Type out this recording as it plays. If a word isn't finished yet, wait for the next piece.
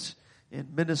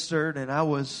and ministered, and I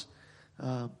was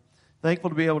thankful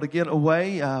to be able to get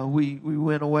away. We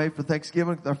went away for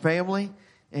Thanksgiving with our family,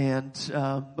 and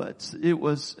but it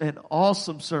was an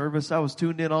awesome service. I was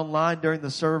tuned in online during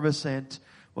the service, and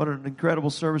what an incredible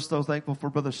service. So thankful for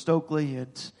Brother Stokely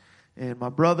and my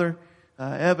brother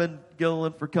Evan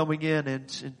Gilliland for coming in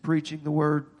and preaching the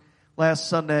word last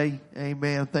Sunday.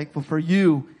 Amen. Thankful for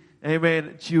you. Amen.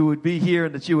 That you would be here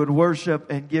and that you would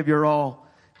worship and give your all.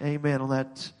 Amen. On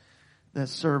that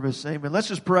service. Amen. Let's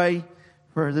just pray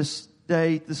for this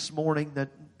day, this morning, that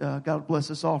God bless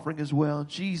this offering as well. In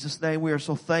Jesus' name, we are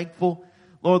so thankful,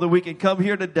 Lord, that we can come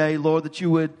here today. Lord, that you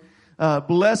would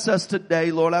bless us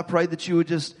today. Lord, I pray that you would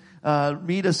just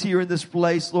meet us here in this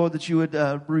place. Lord, that you would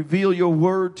reveal your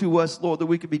word to us. Lord, that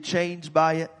we could be changed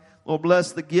by it. Lord,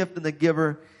 bless the gift and the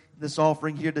giver in this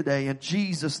offering here today. In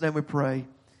Jesus' name we pray.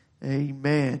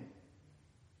 Amen.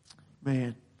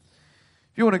 Amen.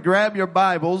 If you want to grab your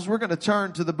Bibles, we're going to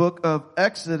turn to the book of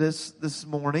Exodus this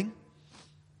morning.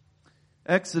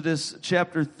 Exodus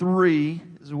chapter 3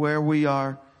 is where we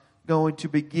are going to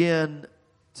begin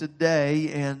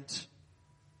today, and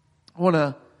I want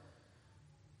to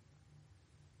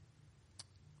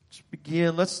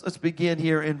begin. Let's begin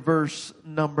here in verse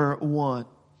number 1.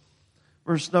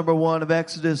 Verse number 1 of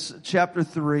Exodus chapter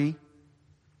 3.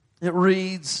 It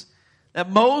reads that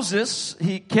Moses,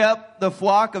 he kept the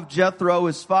flock of Jethro,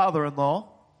 his father-in-law.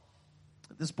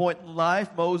 At this point in life,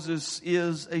 Moses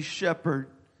is a shepherd.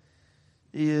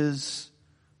 He is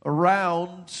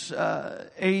around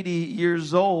 80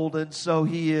 years old, and so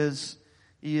he is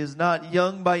not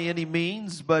young by any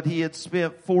means, but he had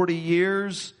spent 40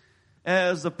 years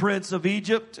as the prince of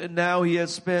Egypt, and now he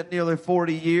has spent nearly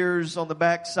 40 years on the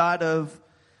backside of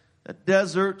a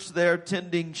desert there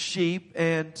tending sheep,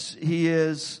 and he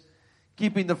is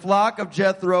keeping the flock of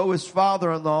Jethro, his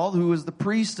father-in-law, who was the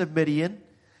priest of Midian.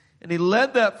 And he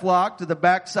led that flock to the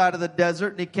backside of the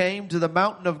desert, and he came to the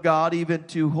mountain of God, even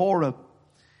to Horeb.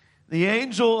 The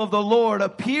angel of the Lord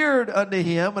appeared unto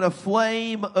him in a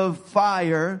flame of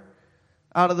fire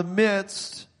out of the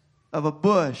midst of a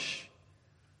bush.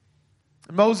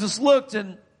 And Moses looked,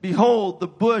 and behold, the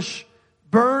bush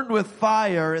burned with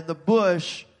fire, and the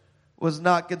bush was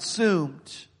not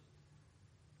consumed.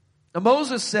 Now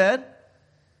Moses said,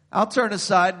 I'll turn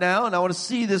aside now, and I want to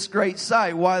see this great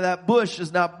sight, why that bush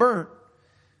is not burnt.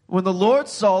 When the Lord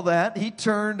saw that, he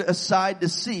turned aside to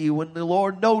see. When the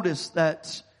Lord noticed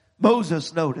that,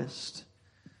 Moses noticed.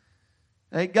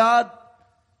 Hey, God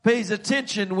pays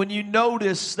attention when you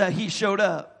notice that he showed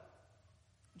up.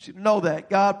 You should know that.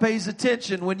 God pays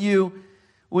attention when you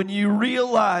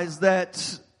realize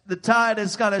that the tide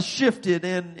has kind of shifted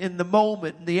in the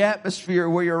moment, in the atmosphere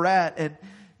where you're at. And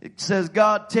it says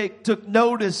God took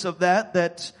notice of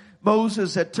that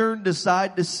Moses had turned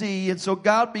aside to see. And so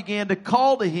God began to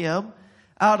call to him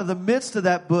out of the midst of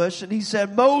that bush. And he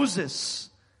said,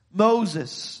 Moses,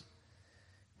 Moses.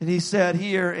 And he said,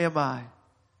 here am I.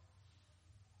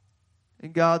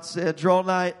 And God said, draw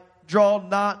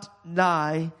not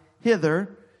nigh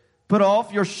hither. Put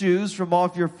off your shoes from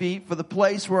off your feet, for the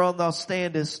place whereon thou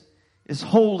standest is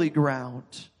holy ground.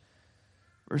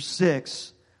 Verse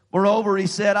 6. Moreover, he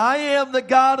said, I am the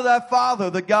God of thy father,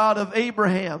 the God of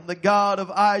Abraham, the God of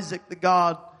Isaac, the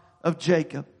God of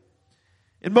Jacob.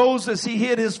 And Moses, he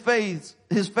hid his face,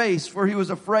 for he was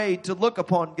afraid to look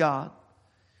upon God.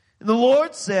 And the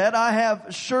Lord said, I have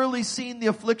surely seen the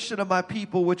affliction of my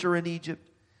people which are in Egypt.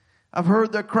 I've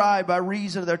heard their cry by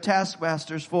reason of their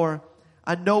taskmasters, for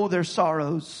I know their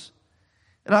sorrows.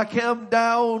 And I came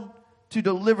down to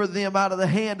deliver them out of the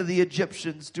hand of the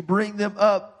Egyptians, to bring them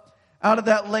up out of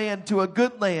that land to a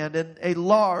good land, and a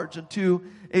large, unto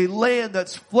a land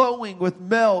that's flowing with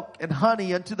milk and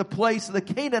honey, unto the place of the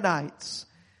Canaanites,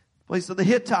 the place of the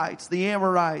Hittites, the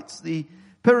Amorites, the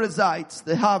Perizzites,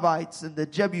 the Hivites, and the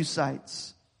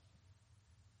Jebusites.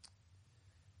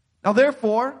 Now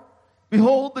therefore,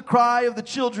 behold, the cry of the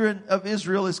children of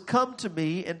Israel is come to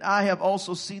me, and I have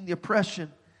also seen the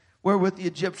oppression wherewith the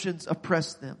Egyptians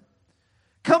oppressed them.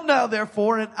 Come now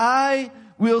therefore, and I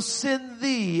will send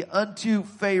thee unto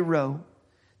Pharaoh,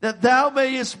 that thou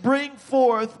mayest bring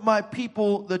forth my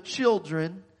people, the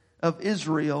children of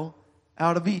Israel,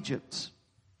 out of Egypt.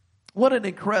 What an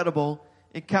incredible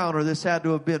encounter this had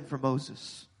to have been for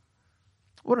Moses.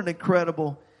 What an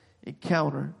incredible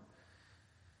encounter.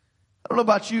 I don't know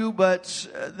about you, but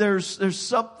there's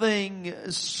something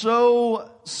so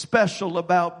special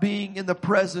about being in the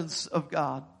presence of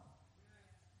God.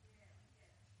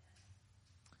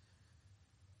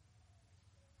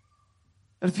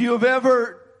 If you have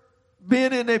ever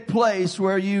been in a place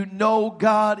where you know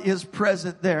God is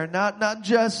present there, not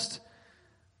just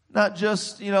not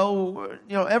just,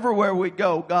 everywhere we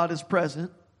go, God is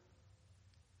present,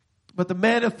 but the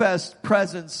manifest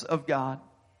presence of God.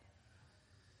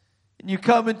 And you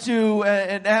come into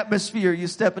an atmosphere, you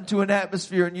step into an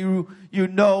atmosphere and you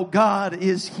know God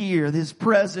is here. His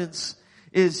presence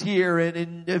is here.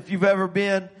 And if you've ever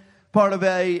been part of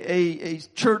a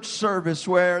church service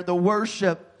where the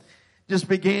worship just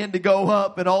began to go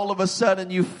up and all of a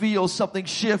sudden you feel something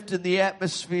shift in the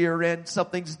atmosphere and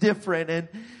something's different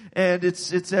and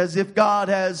it's as if God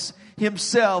has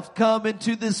himself come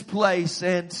into this place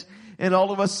and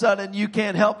all of a sudden you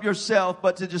can't help yourself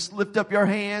but to just lift up your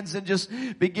hands and just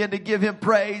begin to give him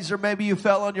praise. Or maybe you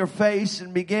fell on your face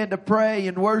and began to pray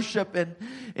and worship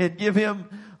and give him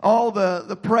all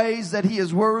the praise that he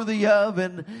is worthy of.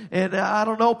 And I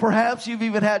don't know, perhaps you've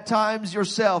even had times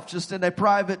yourself just in a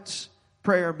private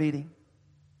prayer meeting.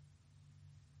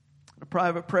 A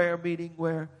private prayer meeting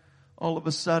where all of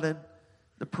a sudden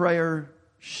the prayer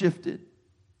shifted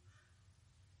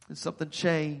and something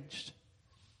changed.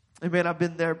 Amen. I've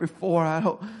been there before. I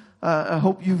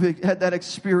hope you've had that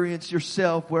experience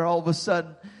yourself where all of a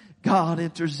sudden God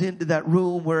enters into that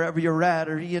room wherever you're at,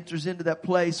 or he enters into that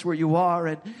place where you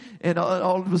are, and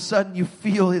all of a sudden you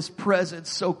feel his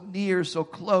presence so near, so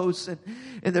close, and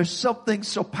there's something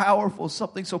so powerful,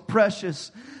 something so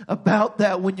precious about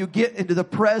that when you get into the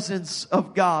presence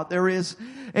of God. There is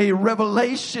a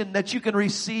revelation that you can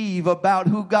receive about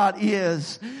who God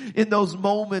is in those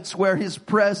moments where his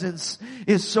presence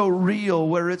is so real,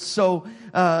 where it's so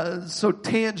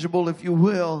tangible, if you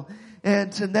will.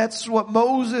 And that's what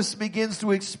Moses begins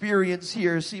to experience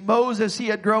here. See, Moses, he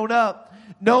had grown up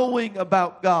knowing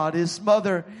about God. His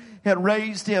mother had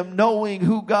raised him knowing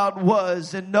who God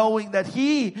was and knowing that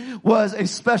he was a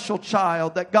special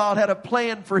child, that God had a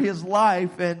plan for his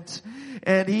life.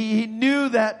 And he knew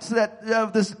that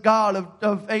of this God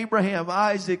of Abraham,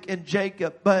 Isaac, and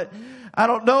Jacob. But I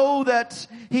don't know that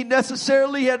he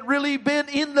necessarily had really been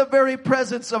in the very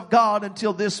presence of God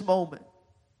until this moment.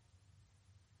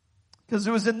 Because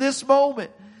it was in this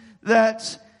moment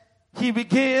that he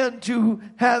began to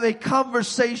have a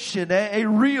conversation, a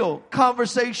real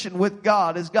conversation with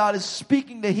God, as God is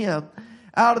speaking to him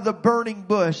out of the burning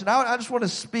bush. And I just want to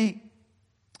speak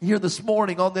here this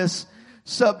morning on this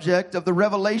subject of the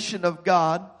revelation of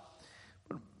God,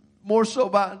 more so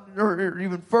about, or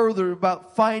even further,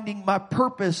 about finding my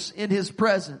purpose in his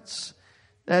presence.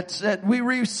 That we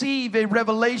receive a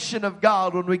revelation of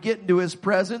God when we get into his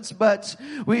presence, but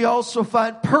we also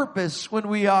find purpose when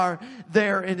we are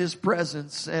there in his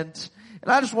presence. And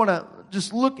I just want to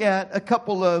just look at a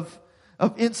couple of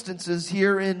instances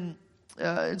here in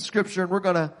Scripture, and we're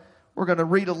gonna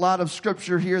read a lot of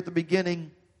Scripture here at the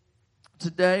beginning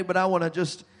today, but I want to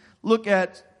just look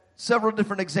at several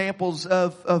different examples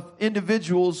of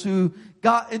individuals who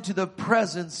got into the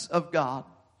presence of God.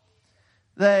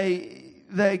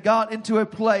 They got into a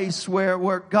place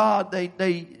where God,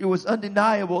 it was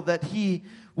undeniable that he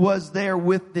was there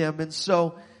with them. And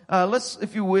so, let's,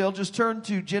 if you will, just turn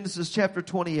to Genesis chapter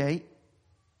 28.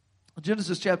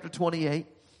 Genesis chapter 28.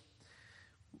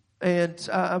 And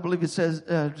I believe it says,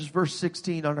 just verse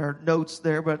 16 on our notes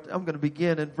there, but I'm going to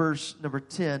begin in verse number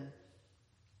 10. It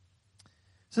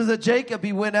says that Jacob,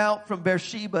 he went out from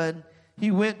Beersheba and he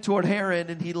went toward Haran,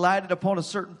 and he lighted upon a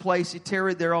certain place. He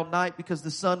tarried there all night because the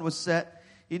sun was set.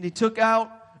 And he took of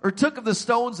the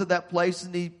stones of that place,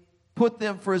 and he put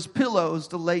them for his pillows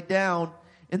to lay down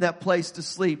in that place to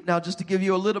sleep. Now, just to give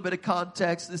you a little bit of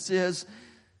context, this is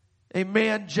a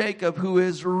man, Jacob, who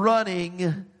is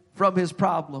running from his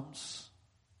problems.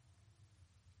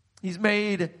 He's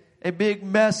made a big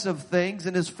mess of things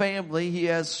in his family. He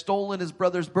has stolen his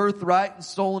brother's birthright and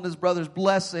stolen his brother's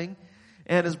blessing.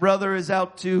 And his brother is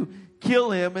out to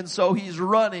kill him. And so he's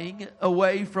running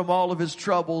away from all of his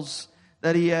troubles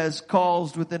that he has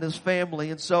caused within his family.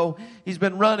 And so he's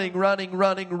been running.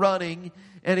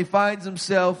 And he finds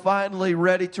himself finally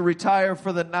ready to retire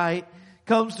for the night.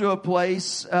 Comes to a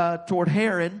place toward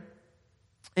Haran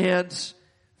and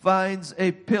finds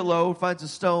a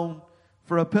stone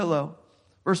for a pillow.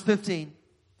 Verse 15.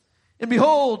 And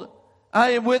behold,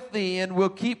 I am with thee and will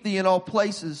keep thee in all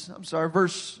places.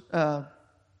 Verse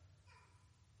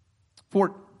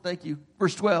 4. Thank you.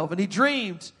 Verse 12. And he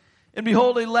dreamed, and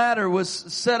behold, a ladder was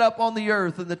set up on the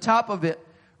earth, and the top of it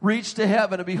reached to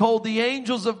heaven. And behold, the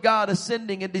angels of God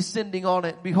ascending and descending on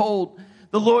it. And behold,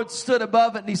 the Lord stood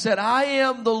above it, and he said, I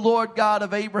am the Lord God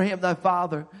of Abraham thy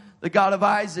father, the God of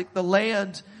Isaac. The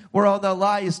land whereon thou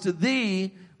liest, to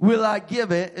thee will I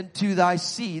give it, and to thy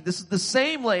seed. This is the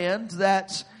same land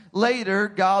that later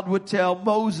God would tell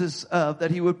Moses of,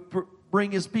 that he would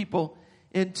bring his people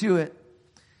into it.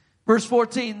 Verse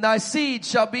 14, thy seed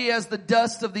shall be as the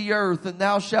dust of the earth, and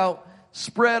thou shalt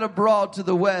spread abroad to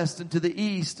the west and to the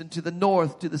east and to the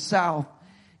north, to the south.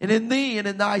 And in thee and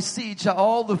in thy seed shall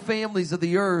all the families of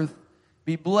the earth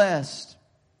be blessed.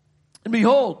 And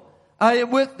behold, I am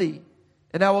with thee,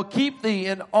 and I will keep thee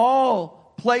in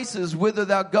all places whither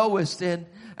thou goest, and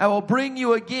I will bring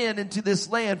you again into this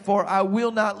land, for I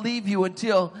will not leave you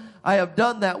until I have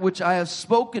done that which I have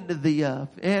spoken to thee of.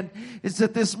 And it's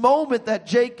at this moment that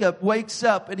Jacob wakes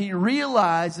up and he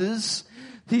realizes,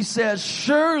 he says,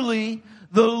 surely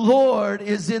the Lord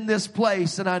is in this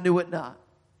place, and I knew it not.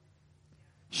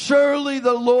 Surely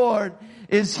the Lord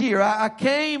is here. I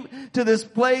came to this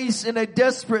place in a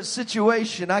desperate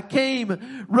situation. I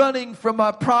came running from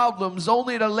my problems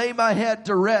only to lay my head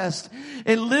to rest.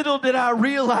 And little did I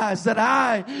realize that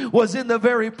I was in the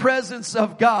very presence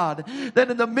of God.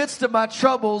 That in the midst of my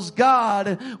troubles,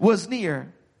 God was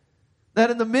near. That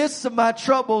in the midst of my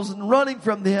troubles and running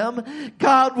from them,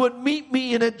 God would meet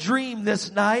me in a dream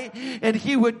this night, and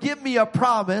He would give me a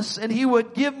promise, and He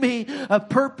would give me a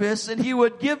purpose, and He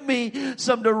would give me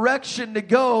some direction to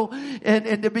go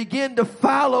and to begin to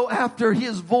follow after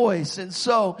His voice. And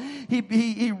so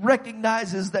he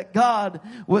recognizes that God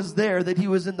was there, that he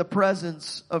was in the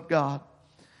presence of God.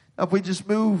 Now, if we just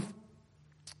move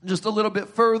just a little bit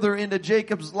further into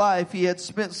Jacob's life, he had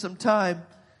spent some time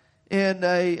in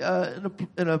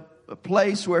a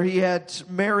place where he had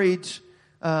married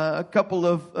a couple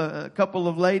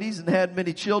of ladies and had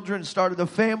many children, started a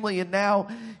family, and now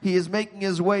he is making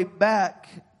his way back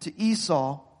to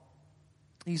Esau,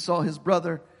 his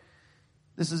brother.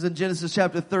 This is in Genesis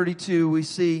chapter 32. We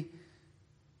see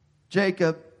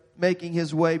Jacob making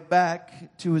his way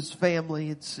back to his family.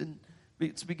 It's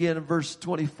beginning in verse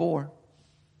 24. It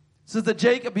says that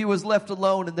Jacob, he was left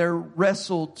alone, and there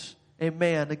wrestled a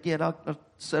man. Again, I'll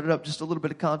set it up just a little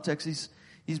bit of context.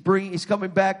 He's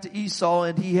coming back to Esau,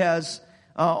 and he has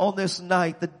on this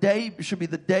night, should be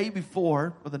the day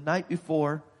before or the night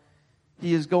before,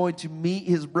 he is going to meet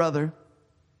his brother.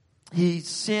 He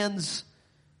sends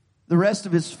the rest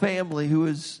of his family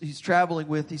he's traveling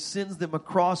with. He sends them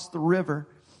across the river,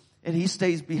 and he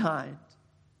stays behind.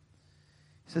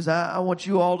 He says, I want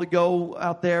you all to go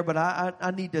out there, but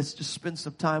I need to just spend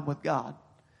some time with God.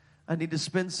 I need to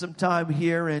spend some time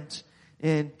here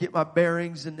and get my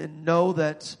bearings and know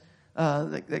that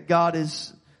God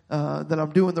is, that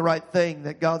I'm doing the right thing,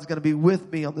 that God's going to be with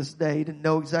me on this day. He didn't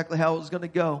know exactly how it was going to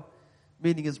go,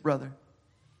 meeting his brother.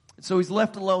 And so he's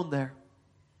left alone there.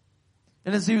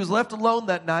 And as he was left alone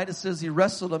that night, it says he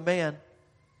wrestled a man.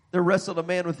 There wrestled a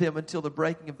man with him until the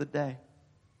breaking of the day.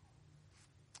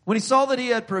 When he saw that he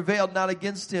had prevailed not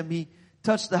against him, he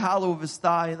touched the hollow of his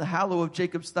thigh, and the hollow of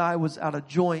Jacob's thigh was out of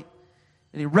joint.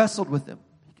 And he wrestled with him.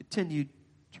 He continued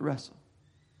to wrestle.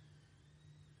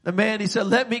 The man, he said,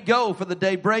 let me go, for the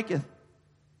day breaketh.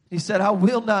 He said, I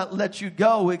will not let you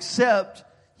go except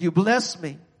you bless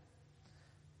me.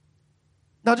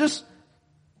 Now just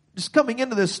coming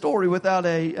into this story without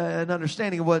an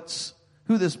understanding of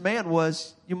who this man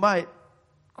was, you might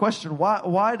question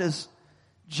why is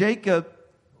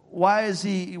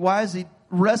he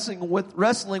wrestling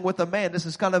with a man? This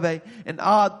is kind of an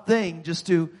odd thing, just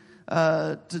to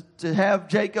have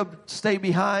Jacob stay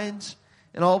behind,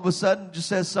 and all of a sudden,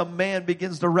 just as some man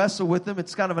begins to wrestle with him,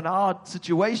 it's kind of an odd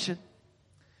situation.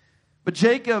 But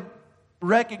Jacob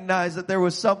recognized that there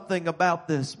was something about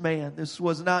this man. This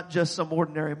was not just some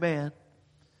ordinary man.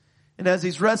 And as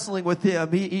he's wrestling with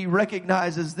him, he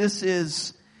recognizes this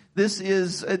is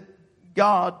a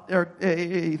God, or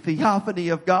a theophany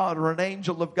of God, or an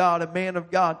angel of God, a man of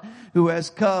God who has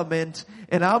come, and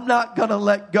I'm not gonna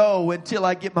let go until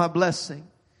I get my blessing.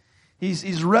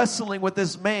 He's wrestling with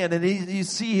this man, and you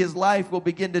see his life will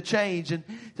begin to change, and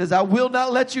he says, I will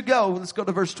not let you go. Let's go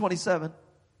to verse 27.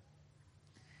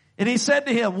 And he said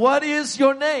to him, what is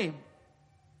your name?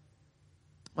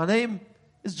 My name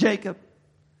is Jacob.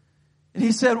 And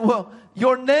he said, well,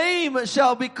 your name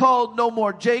shall be called no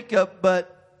more Jacob,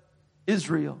 but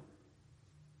Israel.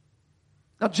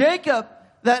 Now Jacob,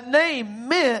 that name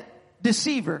meant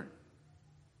deceiver.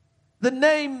 The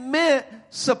name meant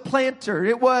supplanter.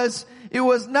 It was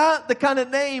not the kind of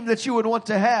name that you would want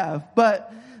to have,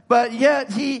 but yet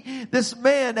this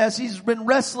man, as he's been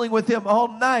wrestling with him all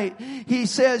night, he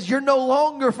says, you're no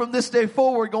longer from this day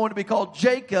forward going to be called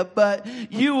Jacob, but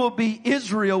you will be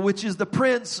Israel, which is the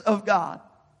Prince of God.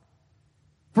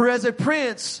 For as a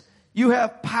prince, you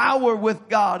have power with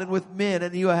God and with men,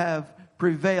 and you have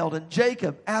prevailed. And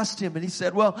Jacob asked him, and he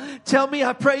said, well, tell me,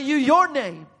 I pray you, your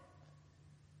name.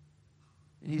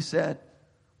 And he said,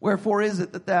 wherefore is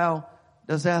it that thou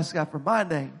dost ask after my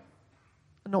name?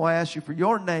 I know I asked you for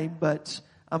your name, but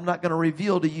I'm not going to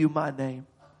reveal to you my name.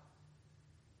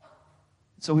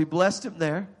 So he blessed him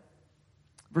there.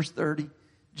 Verse 30,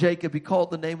 Jacob, he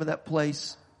called the name of that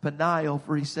place Peniel,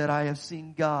 for he said, I have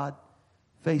seen God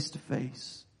face to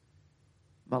face.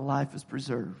 My life is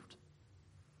preserved.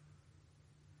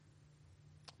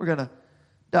 We're going to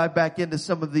dive back into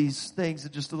some of these things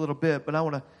in just a little bit, but I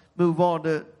want to move on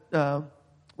to,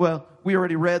 we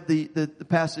already read the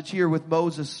passage here with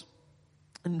Moses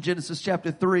in Genesis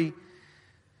chapter 3,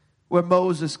 where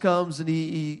Moses comes and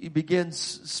he begins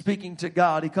speaking to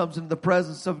God. He comes into the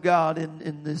presence of God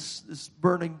in this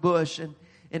burning bush. And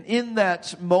in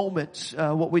that moment,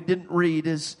 what we didn't read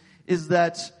is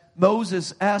that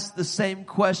Moses asked the same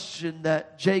question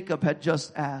that Jacob had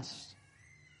just asked.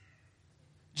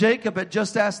 Jacob had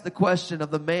just asked the question of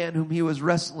the man whom he was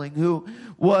wrestling, who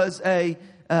was a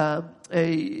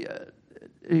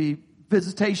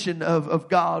visitation of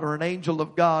God, or an angel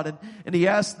of God. And he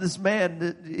asked this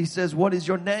man, he says, what is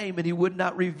your name? And he would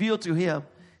not reveal to him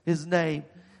his name.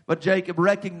 But Jacob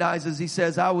recognizes, he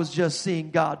says, I was just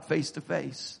seeing God face to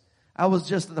face. I was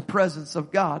just in the presence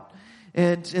of God.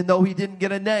 And though he didn't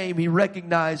get a name, he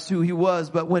recognized who he was.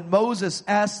 But when Moses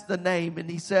asked the name and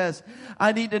he says,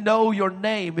 I need to know your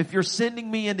name. If you're sending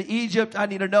me into Egypt, I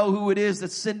need to know who it is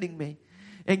that's sending me.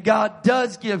 And God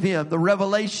does give him the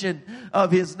revelation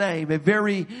of his name, a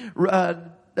very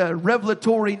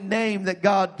revelatory name that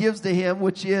God gives to him,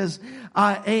 which is,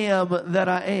 I am that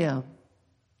I am.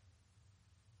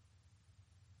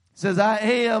 It says, I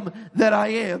am that I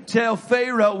am. Tell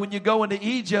Pharaoh when you go into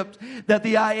Egypt that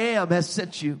the I am has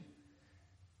sent you.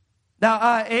 Now,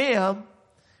 I am,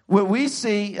 when we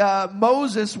see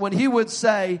Moses, when he would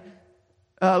say,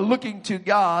 looking to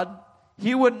God,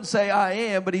 he wouldn't say I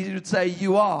am, but he would say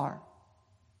you are.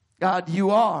 God, you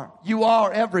are. You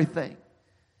are everything.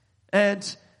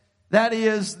 And that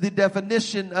is the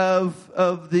definition of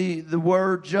the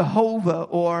word Jehovah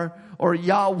or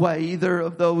Yahweh, either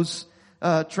of those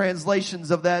translations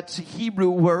of that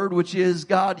Hebrew word, which is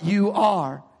God, you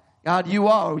are. God, you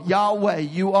are. Yahweh,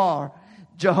 you are.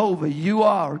 Jehovah, you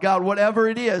are. God, whatever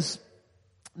it is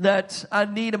that I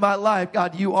need in my life,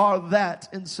 God, you are that.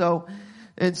 And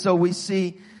so we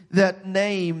see that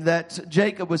name that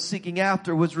Jacob was seeking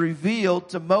after was revealed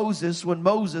to Moses when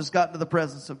Moses got into the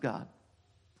presence of God.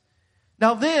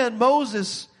 Now then,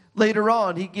 Moses, later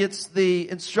on, he gets the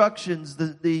instructions,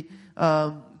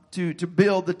 to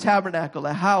build the tabernacle,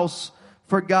 a house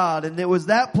for God. And it was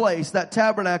that place, that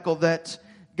tabernacle, that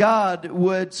God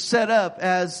would set up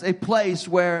as a place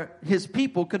where his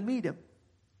people could meet him.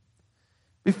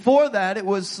 Before that, it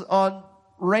was on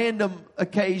random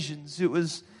occasions. It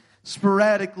was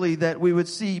sporadically that we would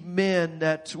see men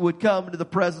that would come into the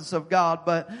presence of God.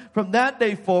 But from that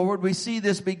day forward, we see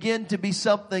this begin to be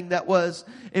something that was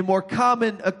a more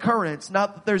common occurrence.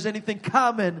 Not that there's anything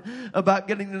common about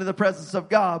getting into the presence of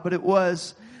God, but it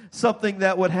was something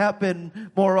that would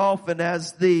happen more often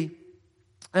as the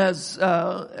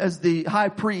high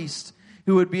priest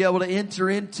who would be able to enter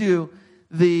into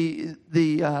the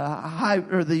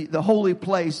holy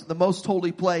place, the most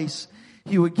holy place.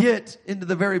 He would get into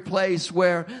the very place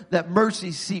where that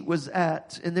mercy seat was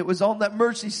at. And it was on that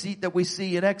mercy seat that we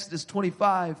see in Exodus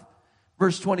 25,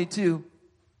 verse 22,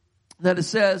 that it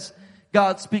says,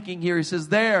 God speaking here, he says,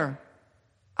 there,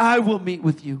 I will meet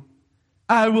with you.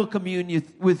 I will commune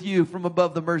with you from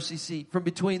above the mercy seat, from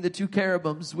between the two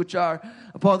cherubims, which are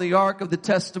upon the ark of the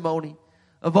testimony,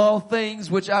 of all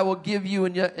things which I will give you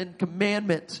in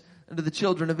commandment unto the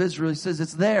children of Israel. He says,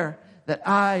 it's there that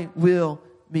I will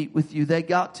meet with you. They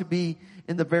got to be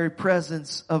in the very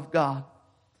presence of God.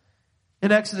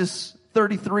 In Exodus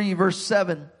 33 verse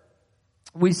 7,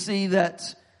 we see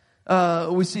that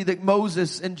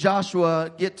Moses and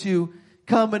Joshua get to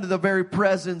come into the very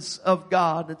presence of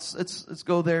God. Let's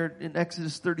go there in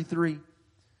Exodus 33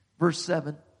 verse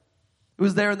 7. It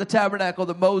was there in the tabernacle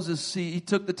that Moses, he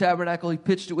took the tabernacle, he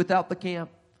pitched it without the camp,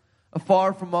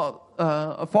 afar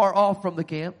off from the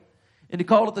camp. And he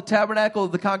called it the tabernacle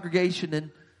of the congregation.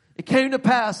 And it came to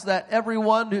pass that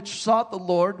everyone which sought the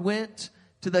Lord went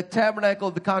to the tabernacle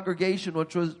of the congregation,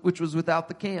 which was without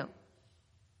the camp.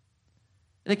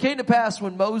 And it came to pass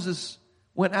when Moses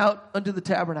went out unto the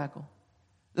tabernacle,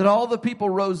 that all the people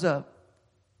rose up.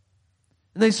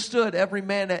 And they stood, every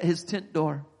man at his tent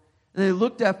door. And they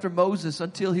looked after Moses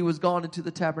until he was gone into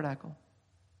the tabernacle.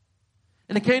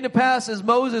 And it came to pass as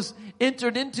Moses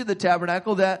entered into the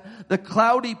tabernacle that the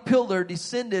cloudy pillar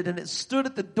descended and it stood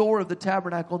at the door of the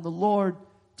tabernacle, and the Lord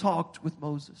talked with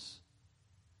Moses.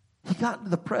 He got into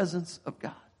the presence of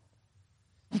God.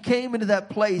 He came into that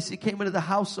place. He came into the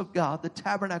house of God, the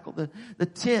tabernacle, the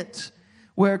tent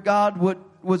where God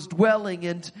was dwelling,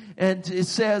 and it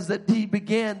says that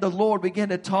the Lord began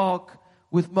to talk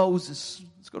with Moses.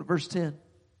 Let's go to verse 10.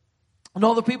 And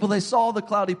all the people, they saw the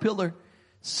cloudy pillar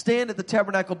stand at the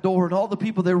tabernacle door, and all the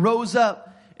people, they rose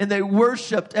up and they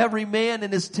worshiped, every man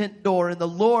in his tent door. And the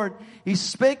Lord, he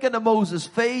spake unto Moses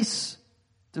face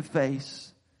to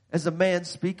face, as a man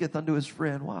speaketh unto his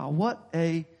friend. Wow, what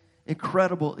a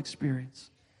incredible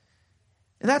experience.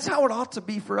 And that's how it ought to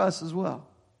be for us as well.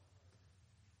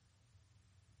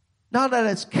 Not that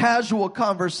it's casual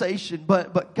conversation,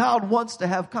 but God wants to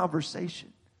have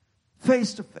conversation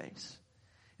face to face.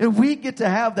 And we get to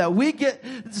have that.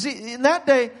 See, in that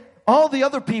day, all the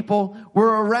other people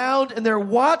were around and they're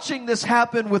watching this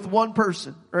happen with one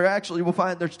person. Or actually, we'll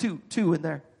find there's two in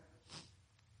there.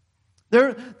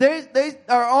 They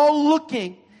are all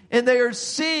looking and they are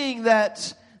seeing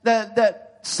that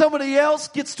somebody else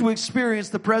gets to experience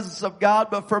the presence of God.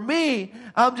 But for me,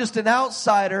 I'm just an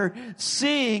outsider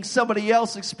seeing somebody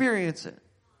else experience it.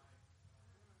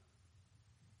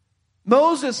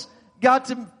 Moses got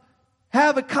to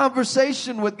have a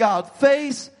conversation with God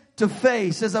face to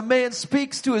face as a man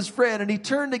speaks to his friend. And he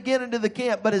turned again into the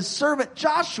camp. But his servant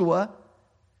Joshua,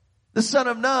 the son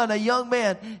of Nun, a young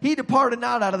man, he departed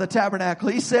not out of the tabernacle.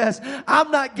 He says,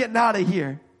 I'm not getting out of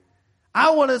here.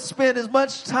 I want to spend as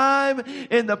much time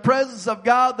in the presence of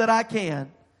God that I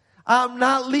can. I'm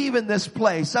not leaving this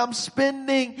place. I'm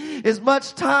spending as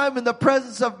much time in the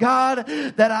presence of God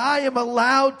that I am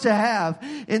allowed to have.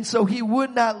 And so he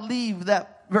would not leave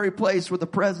that very place where the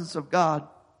presence of God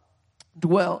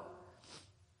dwelt.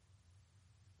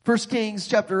 1 Kings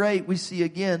chapter 8, we see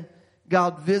again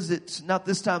God visits, not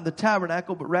this time the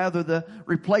tabernacle, but rather the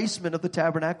replacement of the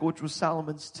tabernacle, which was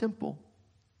Solomon's temple.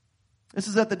 This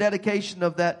is at the dedication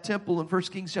of that temple in 1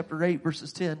 Kings chapter 8,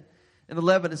 verses 10 and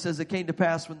 11. It says, it came to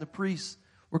pass when the priests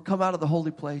were come out of the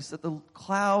holy place, that the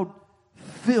cloud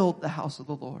filled the house of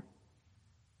the Lord.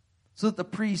 So that the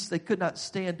priests, they could not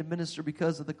stand to minister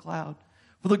because of the cloud.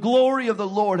 For the glory of the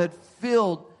Lord had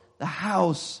filled the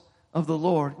house of the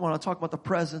Lord. I want to talk about the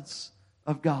presence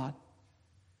of God.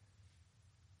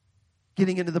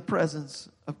 Getting into the presence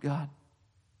of God.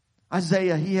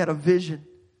 Isaiah, he had a vision.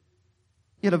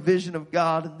 He had a vision of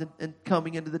God and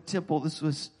coming into the temple. This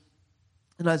was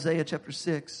in Isaiah chapter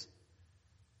 6.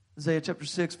 Isaiah chapter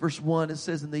 6 verse 1, it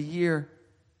says, in the year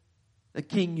that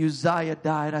King Uzziah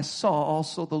died, I saw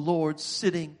also the Lord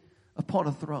sitting upon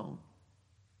a throne.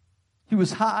 He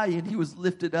was high and he was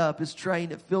lifted up. His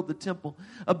train had filled the temple.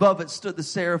 Above it stood the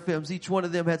seraphims. Each one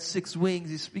of them had 6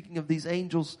 wings. He's speaking of these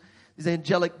angels, these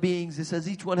angelic beings. It says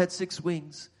each one had 6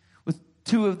 wings. With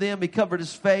 2 of them, he covered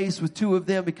his face. With 2 of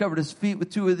them, he covered his feet.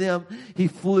 With 2 of them, he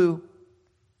flew.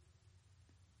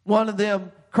 One of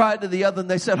them cried to the other and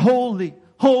they said, holy,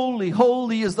 holy,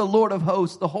 holy is the Lord of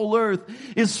hosts. The whole earth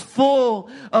is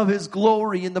full of his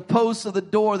glory. In the posts of the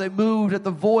door they moved at the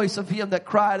voice of him that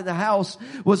cried, and the house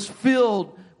was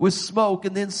filled with smoke.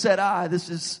 And then said I, this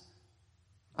is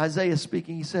Isaiah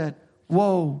speaking, he said,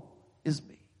 woe is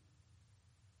me,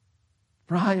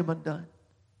 for I am undone,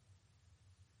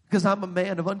 because I'm a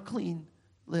man of unclean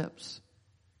lips.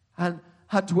 And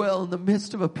I dwell in the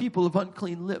midst of a people of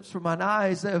unclean lips, for mine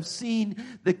eyes have seen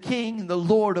the King, the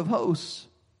Lord of hosts.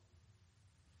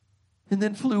 And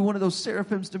then flew one of those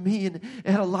seraphims to me, and it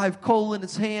had a live coal in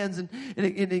its hands, and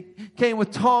it came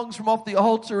with tongs from off the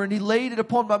altar, and he laid it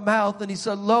upon my mouth, and he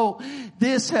said, lo,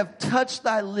 this have touched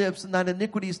thy lips, and thine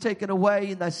iniquity is taken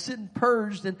away, and thy sin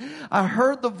purged. And I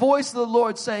heard the voice of the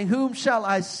Lord saying, whom shall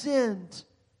I send?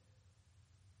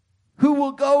 Who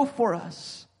will go for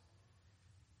us?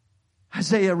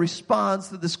 Isaiah responds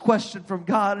to this question from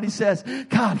God, and he says,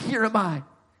 God, here am I.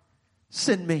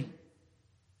 Send me.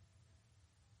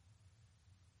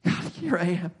 God, here I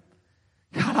am.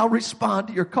 God, I'll respond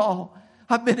to your call.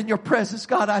 I've been in your presence.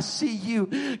 God, I see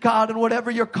you. God, and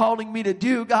whatever you're calling me to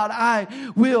do, God, I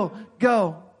will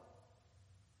go.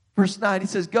 Verse 9, he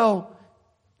says, go.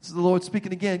 This is the Lord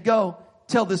speaking again. Go,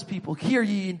 tell this people, hear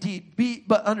ye indeed,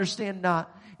 but understand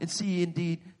not, and see ye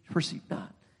indeed, perceive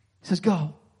not. He says,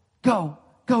 go. Go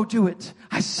do it.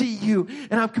 I see you,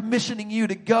 and I'm commissioning you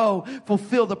to go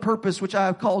fulfill the purpose which I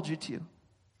have called you to.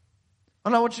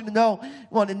 And I want you to know,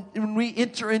 when we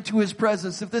enter into his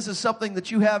presence, if this is something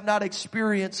that you have not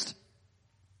experienced,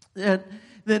 then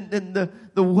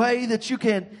the way that you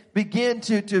can begin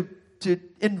to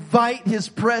invite his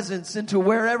presence into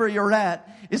wherever you're at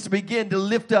is to begin to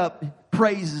lift up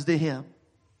praises to him.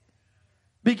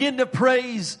 Begin to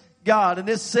praise God. And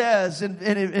this says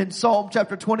in Psalm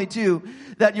chapter 22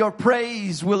 that your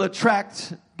praise will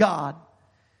attract God.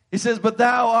 He says, but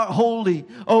thou art holy,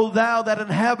 O thou that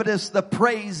inhabitest the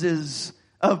praises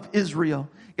of Israel.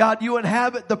 God, you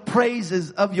inhabit the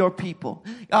praises of your people.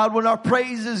 God, when our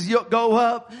praises go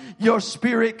up, your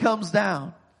Spirit comes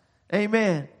down.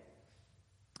 Amen.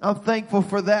 I'm thankful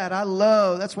for that.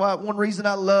 That's why one reason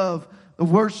I love the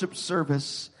worship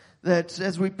service, that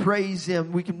as we praise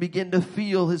Him, we can begin to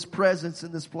feel His presence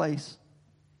in this place.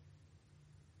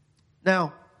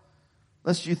 Now,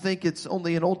 lest you think it's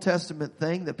only an Old Testament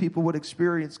thing that people would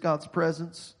experience God's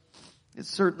presence, it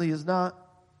certainly is not.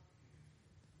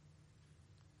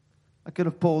 I could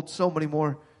have pulled so many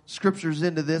more scriptures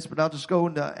into this, but I'll just go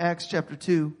into Acts chapter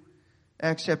 2.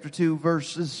 Acts chapter 2,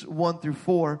 verses 1 through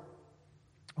 4.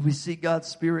 We see God's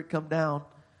Spirit come down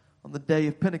on the day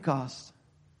of Pentecost.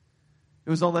 It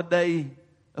was on that day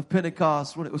of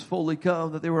Pentecost when it was fully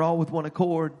come that they were all with one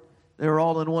accord. They were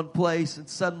all in one place, and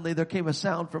suddenly there came a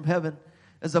sound from heaven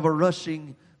as of a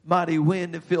rushing mighty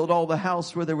wind. It filled all the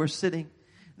house where they were sitting.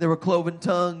 There were cloven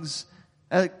tongues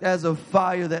as of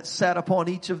fire that sat upon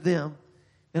each of them.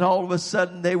 And all of a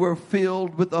sudden they were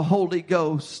filled with the Holy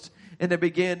Ghost, and they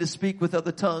began to speak with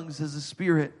other tongues as the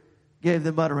Spirit gave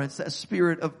them utterance. That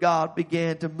Spirit of God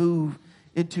began to move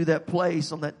into that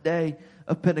place on that day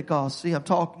of Pentecost. See, I'm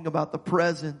talking about the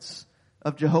presence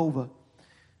of Jehovah.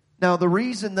 Now, the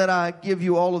reason that I give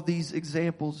you all of these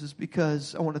examples is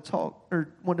because I want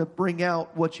to bring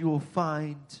out what you will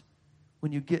find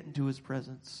when you get into His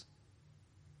presence.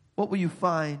 What will you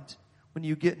find when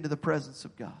you get into the presence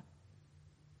of God?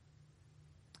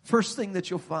 First thing that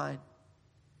you'll find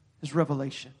is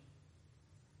revelation.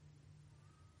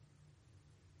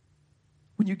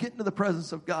 When you get into the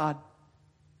presence of God,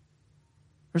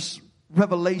 there's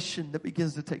revelation that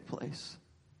begins to take place.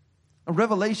 A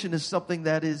revelation is something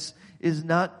that is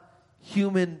not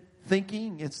human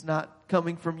thinking. It's not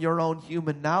coming from your own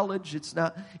human knowledge.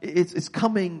 It's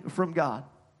coming from God.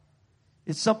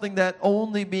 It's something that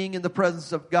only being in the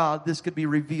presence of God, this could be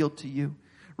revealed to you.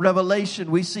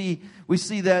 Revelation, we see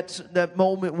that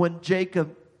moment when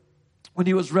Jacob, when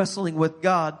he was wrestling with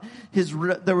God,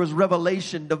 there was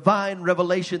revelation, divine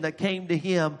revelation that came to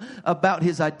him about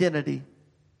his identity.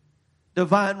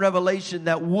 Divine revelation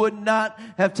that would not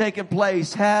have taken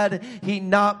place had he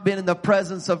not been in the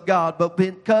presence of God. But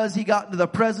because he got into the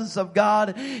presence of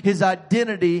God, his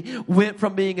identity went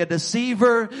from being a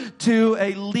deceiver to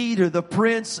a leader, the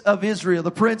Prince of Israel,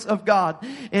 the Prince of God.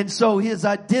 And so his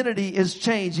identity is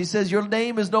changed. He says, your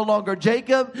name is no longer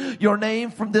Jacob. Your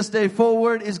name from this day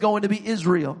forward is going to be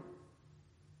Israel.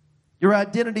 Your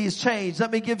identity is changed. Let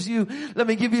me give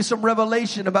you some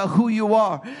revelation about who you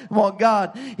are. Well,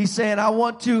 God, He's saying, I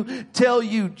want to tell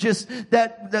you just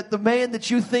that the man that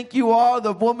you think you are,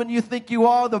 the woman you think you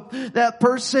are, that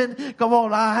person, come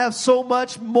on, I have so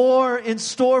much more in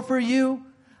store for you.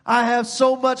 I have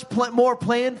so much more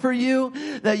planned for you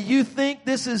that you think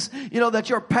this is, that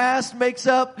your past makes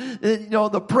up,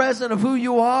 the present of who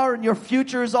you are, and your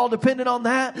future is all dependent on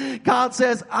that. God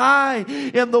says, I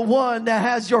am the one that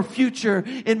has your future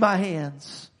in my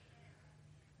hands.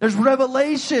 There's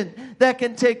revelation that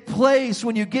can take place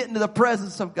when you get into the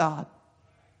presence of God.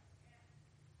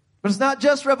 But it's not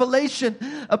just revelation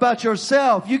about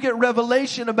yourself. You get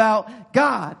revelation about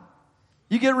God.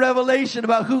 You get revelation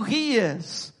about who He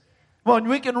is. Well,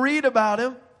 we can read about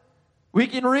Him. We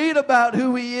can read about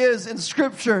who He is in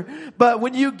Scripture. But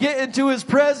when you get into His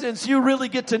presence, you really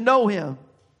get to know Him.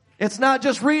 It's not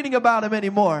just reading about Him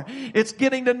anymore. It's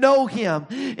getting to know Him.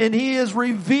 And He is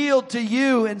revealed to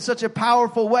you in such a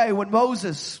powerful way. When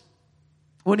Moses,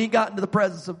 when he got into the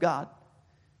presence of God,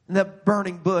 and that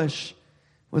burning bush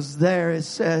was there, it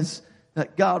says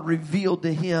that God revealed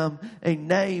to him a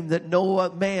name that no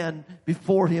man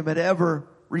before him had ever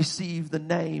received the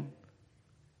name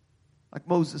like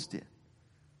Moses did.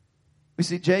 We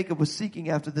see Jacob was seeking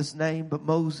after this name, but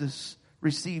Moses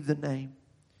received the name.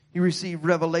 He received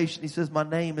revelation. He says, my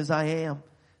name is I am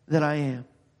that I am.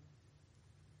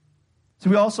 So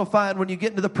we also find when you get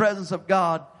into the presence of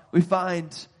God, we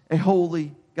find a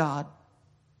holy God.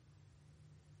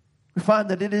 We find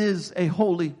that it is a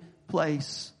holy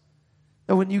place.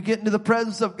 And when you get into the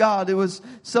presence of God, there was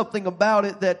something about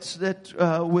it that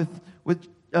with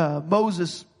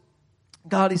Moses,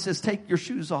 God, He says, take your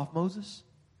shoes off, Moses.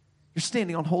 You're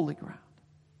standing on holy ground.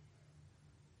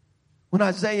 When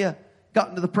Isaiah got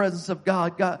into the presence of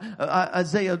God,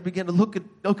 Isaiah began to look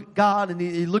at God, and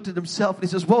he looked at himself and he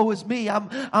says, woe is me. I'm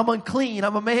unclean.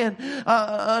 I'm a man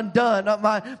undone.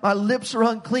 My lips are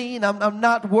unclean. I'm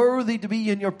not worthy to be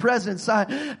in your presence.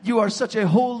 You are such a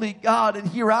holy God, and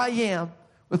here I am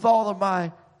with all of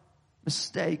my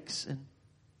mistakes. And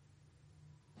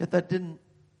yet that didn't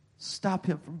stop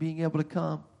him from being able to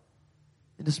come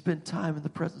and to spend time in the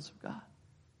presence of God.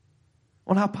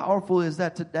 Well, how powerful is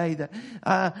that today, that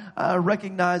I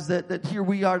recognize that here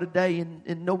we are today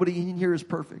and nobody in here is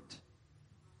perfect.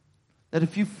 That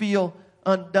if you feel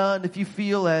undone, if you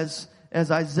feel as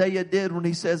Isaiah did when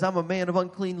he says, I'm a man of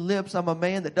unclean lips, I'm a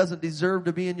man that doesn't deserve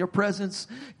to be in your presence,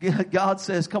 God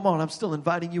says, come on, I'm still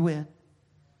inviting you in.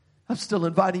 I'm still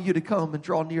inviting you to come and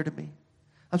draw near to me.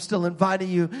 I'm still inviting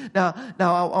you.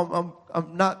 Now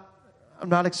I'm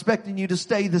not expecting you to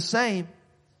stay the same.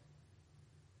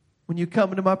 When you come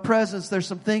into my presence, there's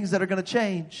some things that are going to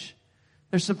change.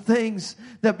 There's some things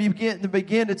that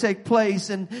begin to take place,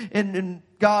 and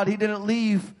God, He didn't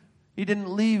leave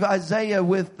Isaiah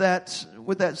with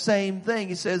that same thing.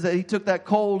 He says that He took that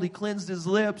cold, He cleansed his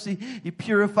lips, He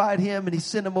purified him, and He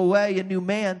sent him away a new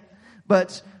man.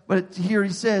 But here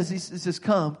He says,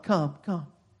 come.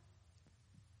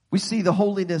 We see the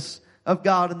holiness of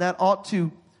God, and that ought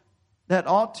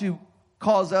to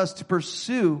cause us to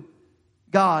pursue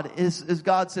God, as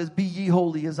God says, be ye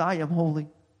holy as I am holy.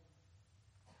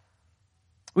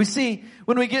 We see,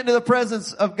 when we get into the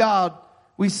presence of God,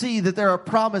 we see that there are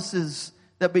promises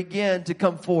that begin to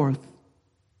come forth.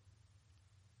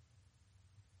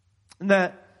 In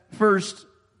that first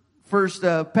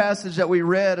passage that we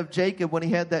read of Jacob when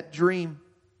he had that dream,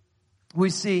 we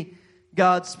see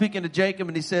God speaking to Jacob,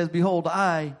 and He says, behold,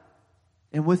 I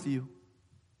am with you.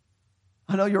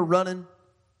 I know you're running.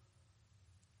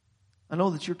 I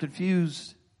know that you're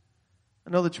confused.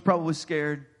 I know that you're probably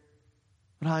scared,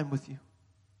 but I am with you.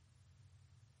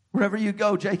 Wherever you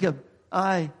go, Jacob,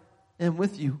 I am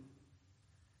with you.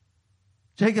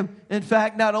 Jacob, in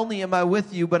fact, not only am I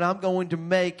with you, but I'm going to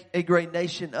make a great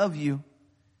nation of you.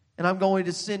 And I'm going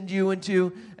to send you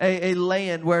into a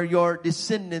land where your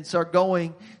descendants are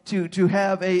going to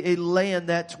have a land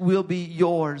that will be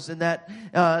yours, and that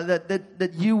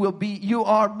you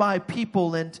are my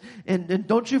people. And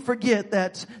don't you forget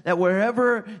that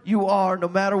wherever you are, no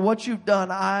matter what you've done,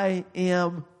 I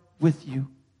am with you.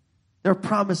 There are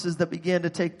promises that begin to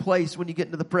take place when you get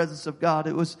into the presence of God.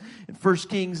 It was in 1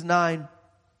 Kings 9,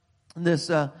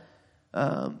 the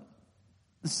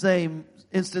same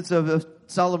instance of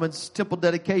Solomon's temple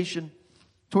dedication.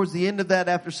 Towards the end of that,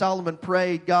 after Solomon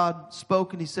prayed, God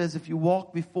spoke, and He says, if you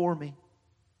walk before me,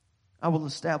 I will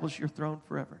establish your throne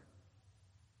forever.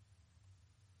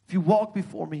 If you walk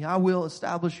before me, I will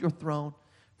establish your throne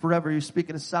forever. He's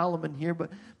speaking to Solomon here, but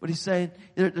he's saying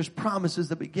there's promises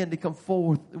that begin to come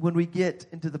forth when we get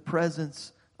into the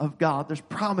presence of God. There's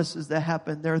promises that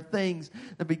happen. There are things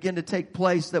that begin to take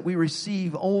place that we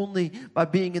receive only by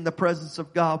being in the presence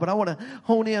of God. But I want to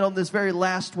hone in on this very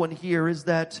last one here, is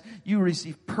that you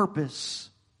receive purpose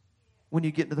when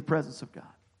you get into the presence of God.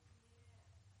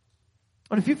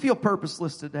 And if you feel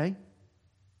purposeless today,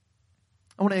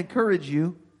 I want to encourage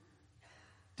you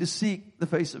to seek the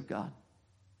face of God.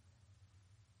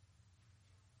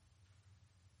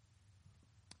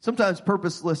 Sometimes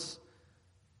purposeless,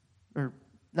 or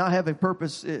not having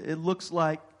purpose, it looks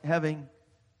like having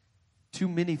too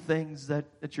many things that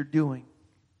you're doing.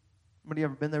 Anybody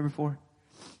ever been there before?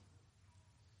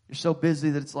 You're so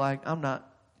busy that it's like, I'm not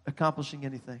accomplishing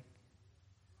anything,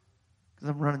 because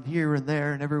I'm running here and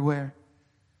there and everywhere.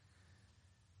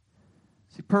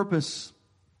 See, purpose,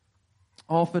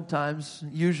 oftentimes,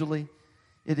 usually,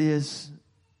 it is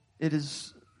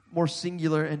more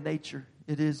singular in nature.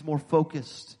 It is more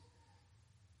focused.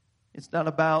 It's not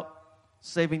about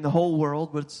saving the whole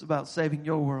world, but it's about saving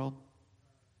your world,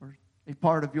 or a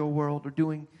part of your world, or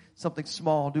doing something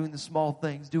small, doing the small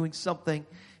things, doing something,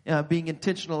 being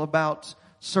intentional about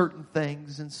certain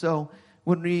things. And so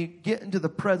when we get into the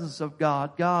presence of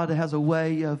God, God has a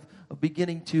way of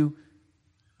beginning to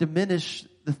diminish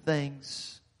the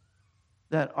things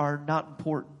that are not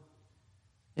important,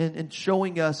 and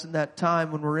showing us in that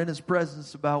time when we're in His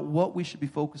presence about what we should be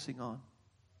focusing on.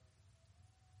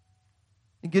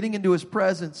 And getting into His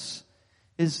presence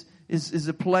is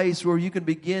a place where you can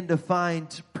begin to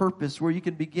find purpose, where you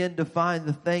can begin to find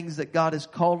the things that God is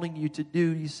calling you to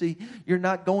do. You see, you're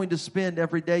not going to spend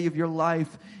every day of your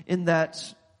life in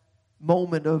that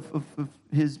moment of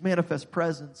His manifest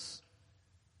presence.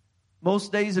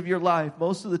 Most days of your life,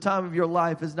 most of the time of your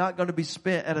life is not going to be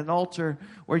spent at an altar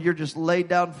where you're just laid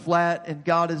down flat and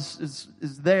God is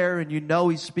there and you know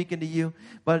He's speaking to you.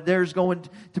 But there's going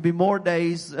to be more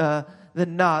days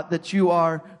than not that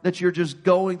you're just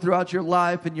going throughout your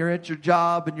life, and you're at your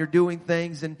job and you're doing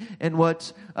things, and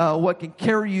what can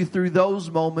carry you through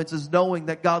those moments is knowing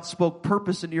that God spoke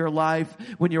purpose into your life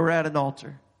when you were at an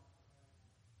altar,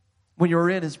 when you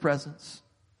were in His presence.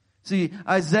 See,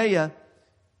 Isaiah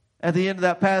At the end of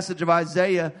that passage of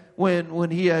Isaiah, when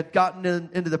he had gotten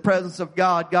into the presence of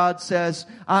God, God says,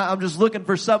 I'm just looking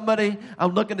for somebody.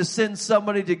 I'm looking to send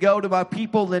somebody to go to my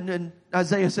people. And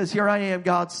Isaiah says, here I am,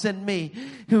 God, send me.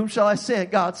 Whom shall I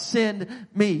send? God, send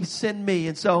me, send me.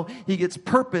 And so he gets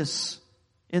purpose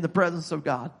in the presence of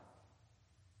God.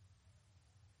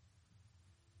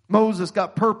 Moses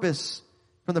got purpose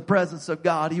from the presence of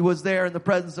God. He was there in the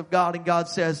presence of God, and God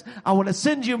says, I want to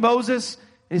send you, Moses.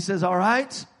 And he says, all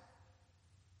right.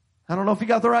 I don't know if you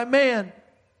got the right man,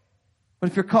 but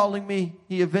if you're calling me,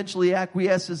 he eventually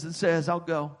acquiesces and says, I'll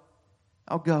go.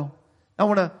 I'll go.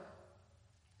 I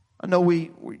know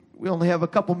we only have a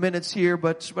couple minutes here,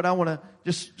 but I want to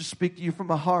just speak to you from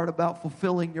my heart about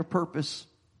fulfilling your purpose.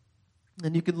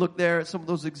 And you can look there at some of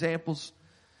those examples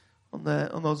on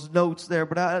those notes there.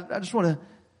 But I just want to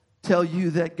tell you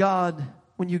that God,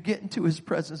 when you get into his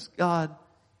presence, God,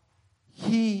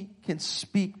 he can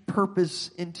speak purpose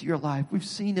into your life. We've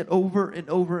seen it over and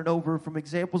over and over from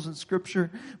examples in Scripture,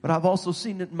 but I've also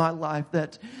seen it in my life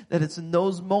that it's in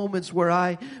those moments where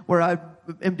I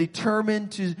am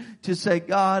determined to say,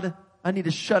 God, I need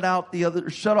to shut off the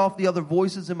other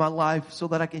voices in my life so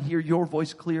that I can hear your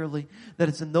voice clearly. That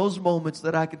it's in those moments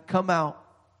that I could come out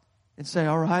and say,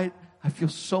 all right, I feel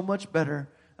so much better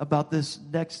about this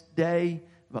next day,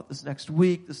 about this next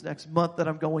week, this next month that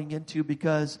I'm going into,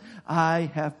 because I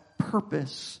have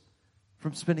purpose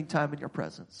from spending time in your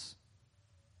presence.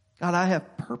 God, I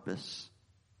have purpose.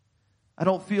 I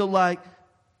don't feel like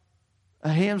a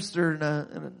hamster in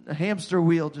a hamster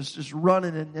wheel just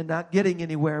running and not getting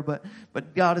anywhere.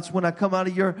 But God, it's when I come out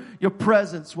of your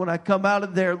presence, when I come out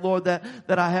of there, Lord, that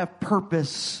I have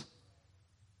purpose.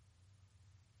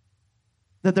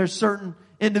 That there's certain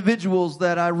individuals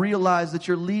that I realize that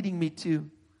you're leading me to.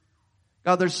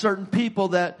 God, there's certain people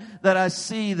that I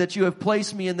see that you have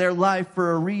placed me in their life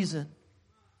for a reason.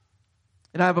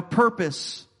 And I have a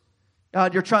purpose.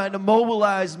 God, you're trying to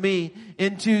mobilize me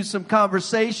into some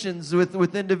conversations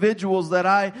with individuals that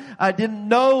I didn't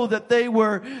know that they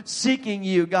were seeking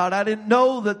you, God. I didn't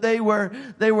know that they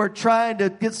were trying to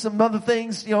get some other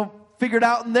things, figured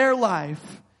out in their life.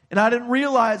 And I didn't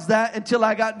realize that until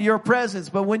I got into your presence.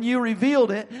 But when you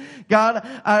revealed it, God,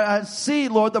 I see,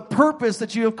 Lord, the purpose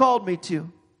that you have called me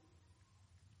to.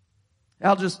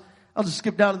 I'll just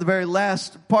skip down to the very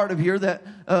last part of here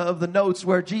of the notes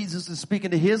where Jesus is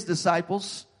speaking to his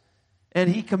disciples, and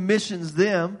he commissions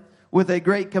them with a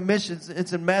great commission.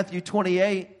 It's in Matthew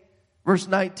 28, verse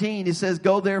 19. He says,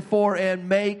 "Go therefore and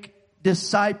make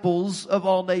disciples of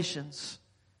all nations."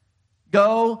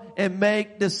 Go and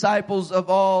make disciples of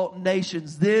all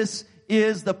nations. This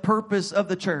is the purpose of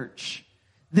the church.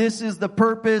 This is the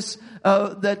purpose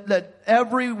that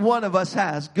every one of us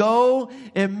has. Go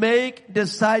and make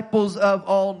disciples of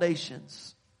all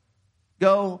nations.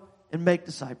 Go and make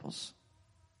disciples.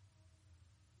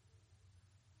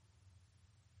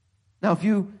 Now, if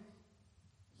you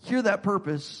hear that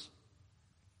purpose,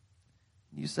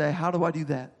 you say, how do I do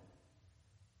that?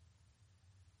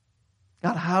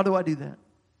 God, how do I do that?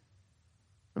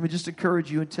 Let me just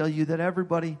encourage you and tell you that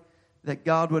everybody that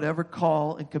God would ever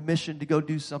call and commission to go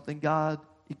do something, God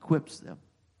equips them.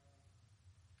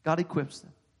 God equips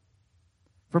them.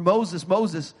 For Moses,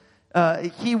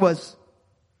 he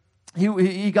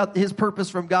got his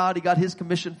purpose from God. He got his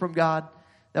commission from God.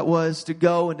 That was to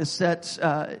go and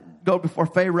to go before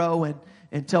Pharaoh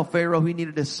and tell Pharaoh he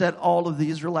needed to set all of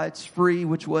the Israelites free,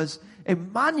 which was a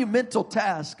monumental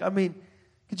task. I mean,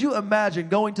 could you imagine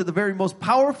going to the very most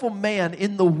powerful man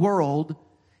in the world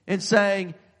and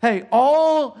saying, hey,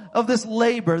 all of this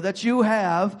labor that you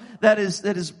have that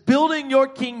is building your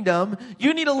kingdom,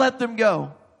 you need to let them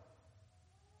go.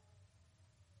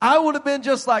 I would have been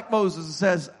just like Moses and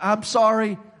says, I'm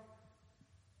sorry,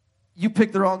 you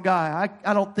picked the wrong guy.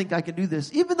 I don't think I can do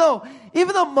this. Even though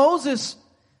Moses,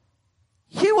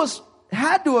 he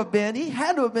had to have been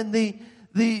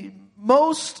the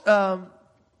most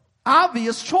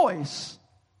obvious choice.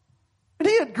 And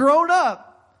he had grown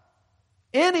up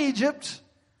in Egypt,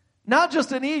 not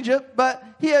just in Egypt, but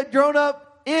he had grown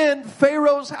up in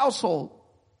Pharaoh's household.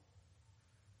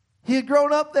 He had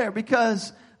grown up there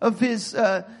because of his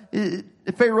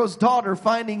Pharaoh's daughter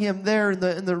finding him there in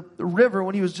the river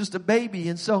when he was just a baby.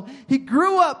 And so he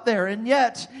grew up there. And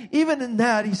yet, even in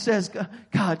that, he says,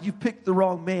 God, you picked the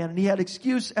wrong man. And he had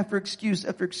excuse after excuse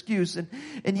after excuse.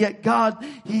 And yet God,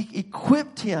 he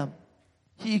equipped him.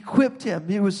 He equipped him.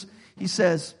 He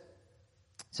says,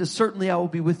 certainly I will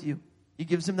be with you. He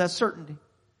gives him that certainty.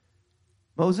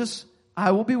 Moses,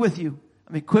 I will be with you.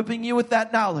 I'm equipping you with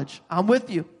that knowledge. I'm with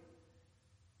you.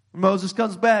 When Moses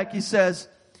comes back, he says,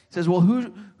 well,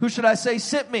 who should I say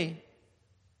sent me?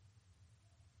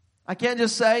 I can't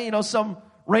just say, some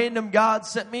random God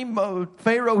sent me.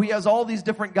 Pharaoh, he has all these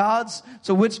different gods.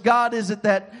 So which God is it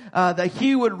that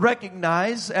he would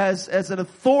recognize as an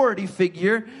authority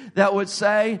figure that would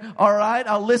say, all right,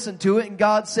 I'll listen to it. And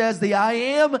God says, the I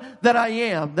am that I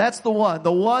am. That's the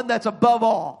one that's above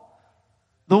all.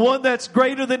 The one that's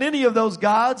greater than any of those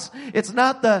gods. It's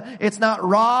not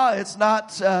Ra. It's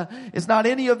not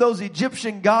any of those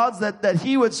Egyptian gods that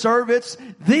he would serve. It's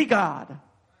the God.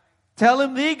 Tell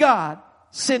him the God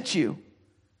sent you.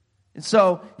 And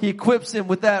so he equips him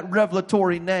with that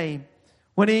revelatory name.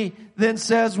 When he then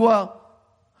says, well,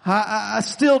 I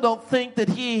still don't think that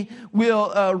he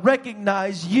will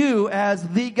recognize you as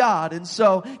the God. And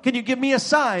so, can you give me a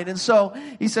sign? And so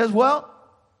he says, well,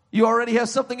 you already have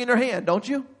something in your hand, don't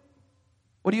you?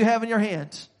 What do you have in your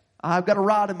hand? I've got a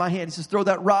rod in my hand. He says, throw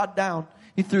that rod down.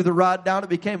 He threw the rod down. It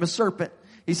became a serpent.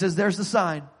 He says, there's the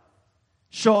sign.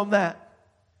 Show him that.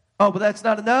 Oh, but that's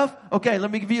not enough? Okay,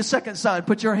 let me give you a second sign.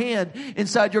 Put your hand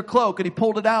inside your cloak. And he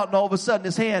pulled it out, and all of a sudden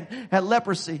his hand had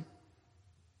leprosy.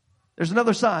 There's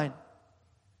another sign.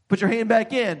 Put your hand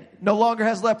back in. No longer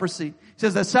has leprosy. He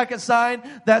says the second sign,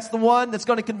 that's the one that's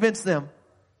going to convince them.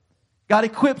 God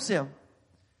equips him.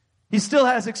 He still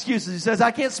has excuses. He says,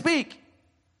 I can't speak.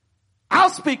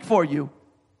 I'll speak for you.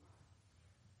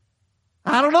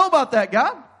 I don't know about that,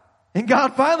 God. And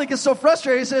God finally gets so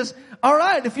frustrated. He says, all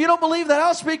right, if you don't believe that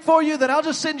I'll speak for you, then I'll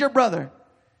just send your brother.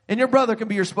 And your brother can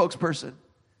be your spokesperson.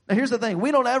 Now here's the thing.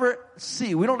 We don't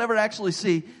ever actually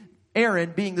see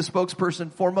Aaron being the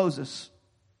spokesperson for Moses.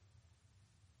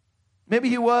 Maybe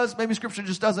he was. Maybe Scripture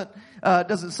just doesn't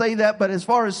say that. But as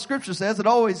far as Scripture says, it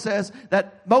always says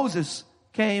that Moses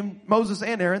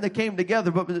and Aaron, they came together.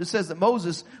 But it says that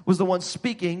Moses was the one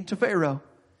speaking to Pharaoh.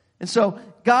 And so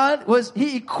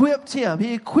he equipped him.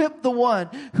 He equipped the one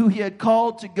who he had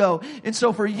called to go. And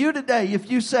so for you today, if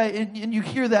you say, and you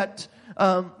hear that,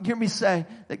 hear me say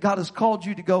that God has called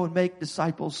you to go and make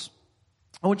disciples,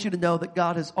 I want you to know that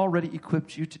God has already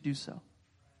equipped you to do so.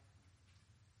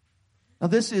 Now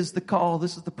this is the call,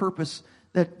 this is the purpose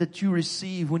that you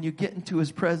receive when you get into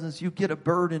His presence. You get a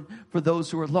burden for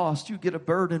those who are lost. You get a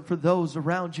burden for those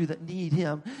around you that need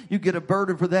Him. You get a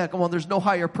burden for that. Come on, there's no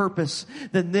higher purpose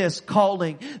than this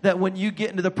calling, that when you get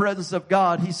into the presence of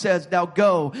God, He says, now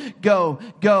go, go,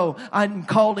 go. I'm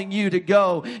calling you to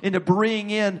go and to bring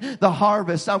in the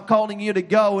harvest. I'm calling you to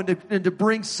go and to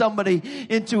bring somebody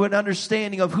into an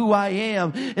understanding of who I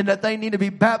am, and that they need to be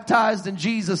baptized in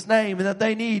Jesus' name, and that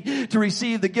they need to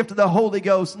receive the gift of the Holy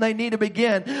Ghost, and they need to begin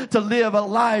to live a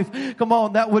life, come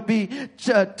on, that would be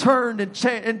turned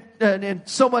and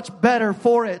so much better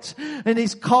for it. And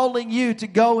He's calling you to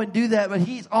go and do that, but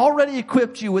He's already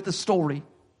equipped you with the story.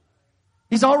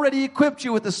 He's already equipped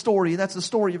you with the story, and that's the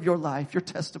story of your life, your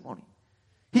testimony.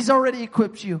 He's already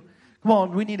equipped you. Come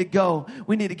on, we need to go.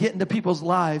 We need to get into people's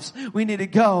lives. We need to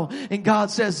go. And God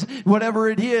says, whatever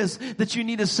it is that you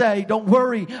need to say, don't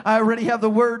worry, I already have the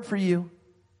word for you.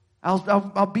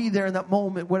 I'll be there in that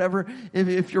moment. Whatever,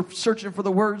 if you're searching for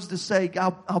the words to say,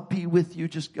 I'll be with you.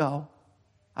 Just go.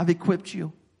 I've equipped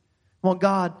you. Well,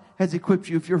 God has equipped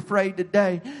you. If you're afraid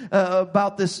today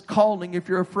about this calling, if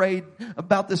you're afraid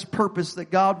about this purpose, that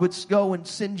God would go and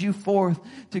send you forth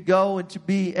to go and to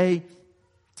be a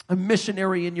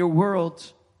missionary in your world,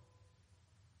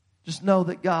 just know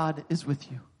that God is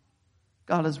with you.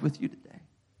 God is with you today.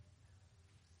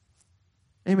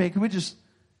 Amen. Can we just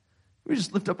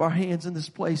lift up our hands in this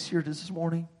place here this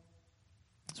morning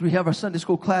as we have our Sunday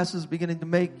school classes beginning to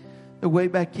make their way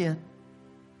back in.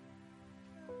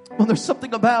 Well, there's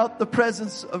something about the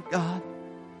presence of God.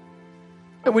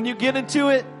 And when you get into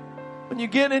it, when you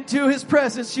get into His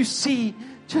presence, you see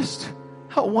just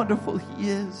how wonderful He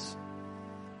is.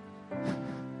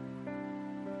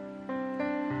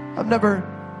 I've never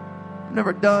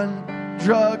done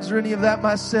drugs or any of that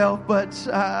myself, but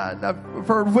I've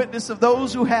heard witness of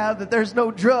those who have, that there's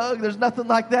no drug, there's nothing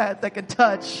like that can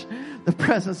touch the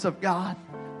presence of God,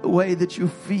 the way that you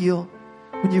feel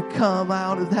when you come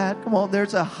out of that. Come on,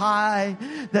 there's a high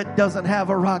that doesn't have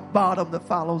a rock bottom that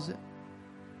follows it.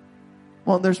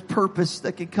 Well, there's purpose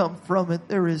that can come from it.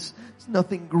 There is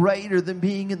nothing greater than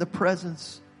being in the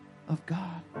presence of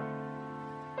God.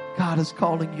 God is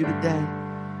calling you today.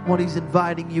 He's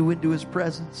inviting you into His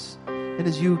presence. And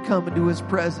as you come into His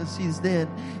presence, He's going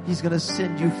to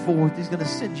send you forth. He's going to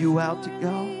send you out to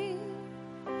go.